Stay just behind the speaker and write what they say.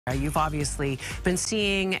You've obviously been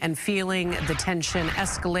seeing and feeling the tension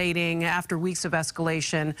escalating. After weeks of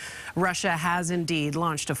escalation, Russia has indeed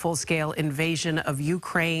launched a full-scale invasion of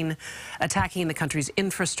Ukraine, attacking the country's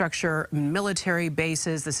infrastructure, military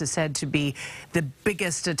bases. This is said to be the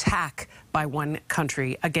biggest attack by one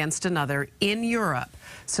country against another in Europe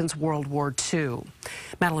since World War II.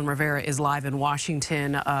 Madeline Rivera is live in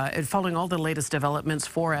Washington, following all the latest developments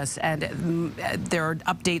for us. And there are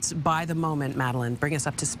updates by the moment. Madeline, bring us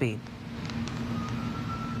up to speed.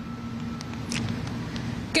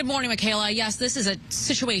 Good morning, Michaela. Yes, this is a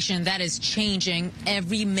situation that is changing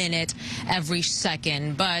every minute, every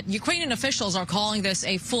second. But Ukrainian officials are calling this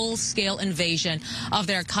a full-scale invasion of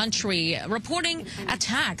their country, reporting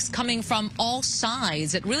attacks coming from all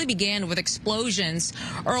sides. It really began with explosions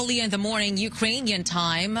early in the morning, Ukrainian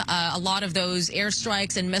time. A lot of those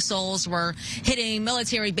airstrikes and missiles were hitting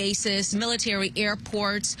military bases, military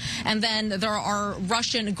airports, and then there are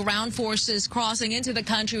Russian ground forces crossing into the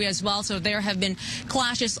country as well. So there have been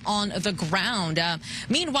clashes on the ground.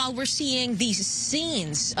 Meanwhile, we're seeing these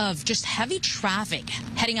scenes of just heavy traffic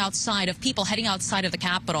heading outside of the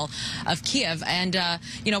capital of Kiev. And,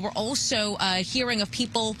 we're also hearing of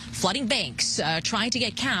people flooding banks, trying to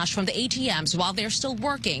get cash from the ATMs while they're still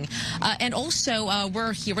working. And also,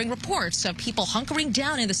 we're hearing reports of people hunkering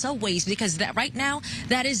down in the subways because right now,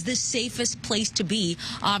 that is the safest place to be,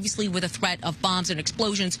 obviously with a threat of bombs and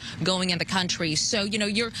explosions going in the country. So,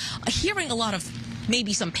 you're hearing a lot of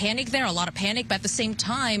maybe some panic there, a lot of panic, but at the same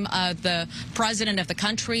time, the president of the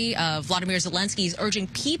country, Vladimir Zelensky, is urging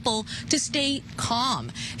people to stay calm.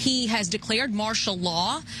 He has declared martial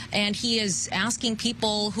law, and he is asking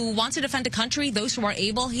people who want to defend the country, those who are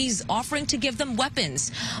able, he's offering to give them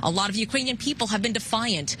weapons. A lot of Ukrainian people have been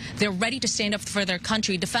defiant. They're ready to stand up for their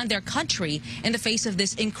country, defend their country in the face of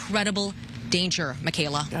this incredible danger,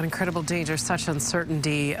 Michaela. An incredible danger, such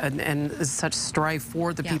uncertainty and such strife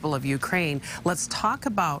for the people of Ukraine. Let's talk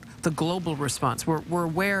about the global response. We're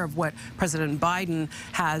aware of what President Biden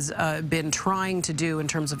has been trying to do in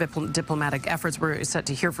terms of diplomatic efforts. We're set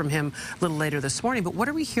to hear from him a little later this morning. But what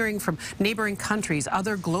are we hearing from neighboring countries,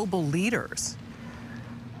 other global leaders?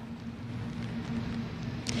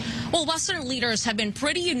 Well, Western leaders have been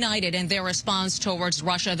pretty united in their response towards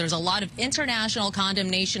Russia. There's a lot of international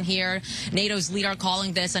condemnation here. NATO's leader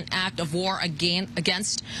calling this an act of war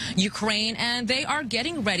against Ukraine, and they are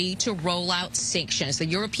getting ready to roll out sanctions. The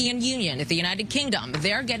European Union, the United Kingdom,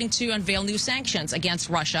 they're getting to unveil new sanctions against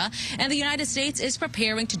Russia, and the United States is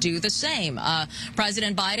preparing to do the same.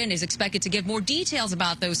 President Biden is expected to give more details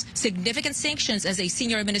about those significant sanctions, as a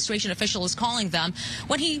senior administration official is calling them,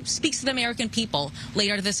 when he speaks to the American people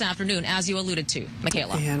later this afternoon, as you alluded to,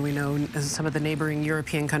 Michaela. And we know some of the neighboring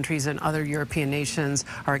European countries and other European nations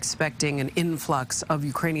are expecting an influx of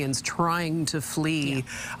Ukrainians trying to flee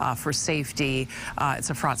for safety.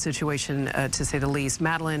 It's a fraught situation, to say the least.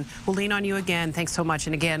 Madeline, we'll lean on you again. Thanks so much.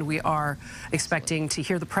 And again, we are expecting to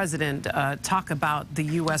hear the president talk about the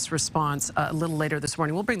U.S. response a little later this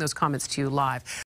morning. We'll bring those comments to you live.